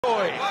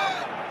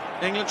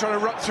England trying to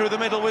ruck through the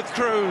middle with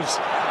Cruz.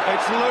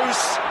 It's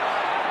loose,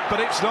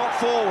 but it's not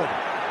forward.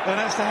 And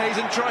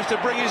Esterhuizen tries to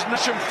bring his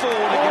nation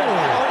forward again.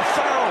 Oh,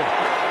 Farrell!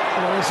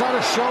 Well, is that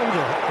a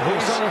shoulder? Or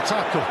is that a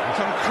tackle?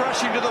 Come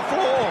crashing to the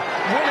floor.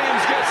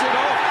 Williams gets it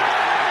off.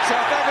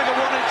 South Africa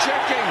wanted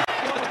checking.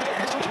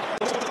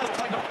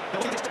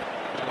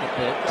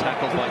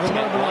 Tackled by The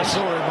moment I 10.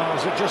 saw it,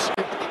 Miles, it just...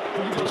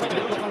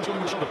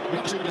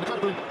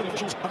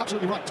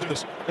 Absolutely right to do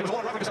this. There was a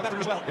lot of Africa South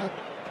Africa as well.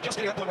 Just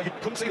getting that point where you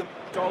couldn't see them.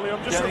 Golly,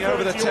 I'm just getting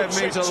over the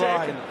 10-metre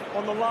line.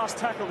 On the last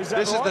tackle, is that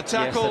This right? is the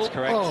tackle. Yes, that's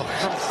correct.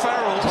 From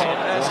Farrell to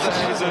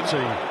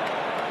Esterhuizen.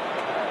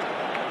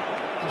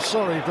 I'm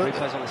sorry, but...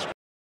 Replays on the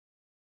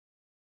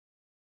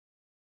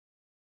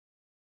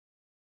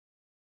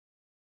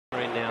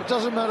screen now. It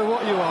doesn't matter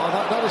what you are,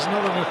 that is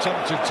not an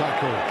attempted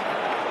tackle.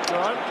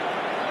 Right.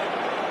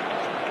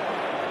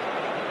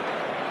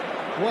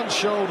 One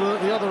shoulder,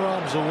 the other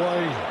arm's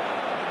away.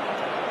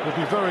 He'll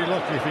be very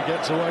lucky if he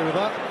gets away with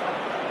that.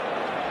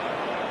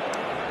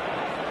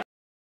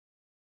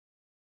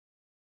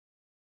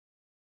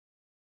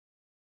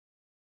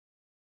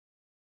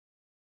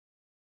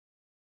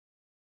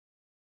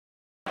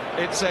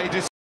 It's a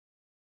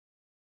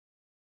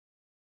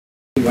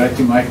Why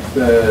do you make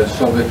the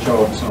shoulder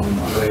charts on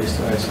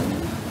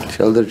race?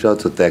 Shoulder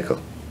charts or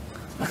tackle?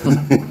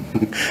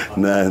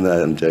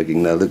 No, I'm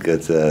joking. No, look,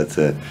 if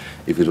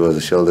it was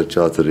a shoulder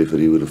chart, the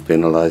referee would have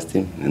penalised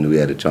him and we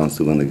had a chance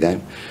to win the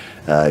game.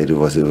 It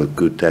was a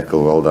good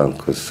tackle, well done,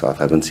 because I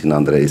haven't seen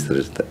Andre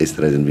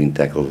Esterhuizen being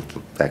tackled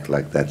back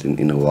like that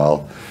in a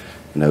while.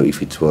 You know,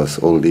 if it was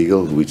all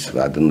legal, which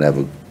I didn't have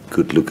a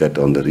good look at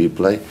on the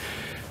replay,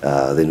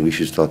 then we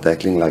should start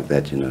tackling like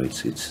that. You know,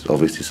 it's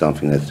obviously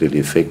something that's really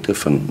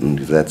effective, and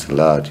if that's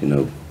allowed, you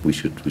know, we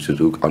should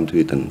hook onto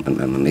it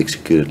and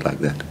execute it like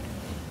that.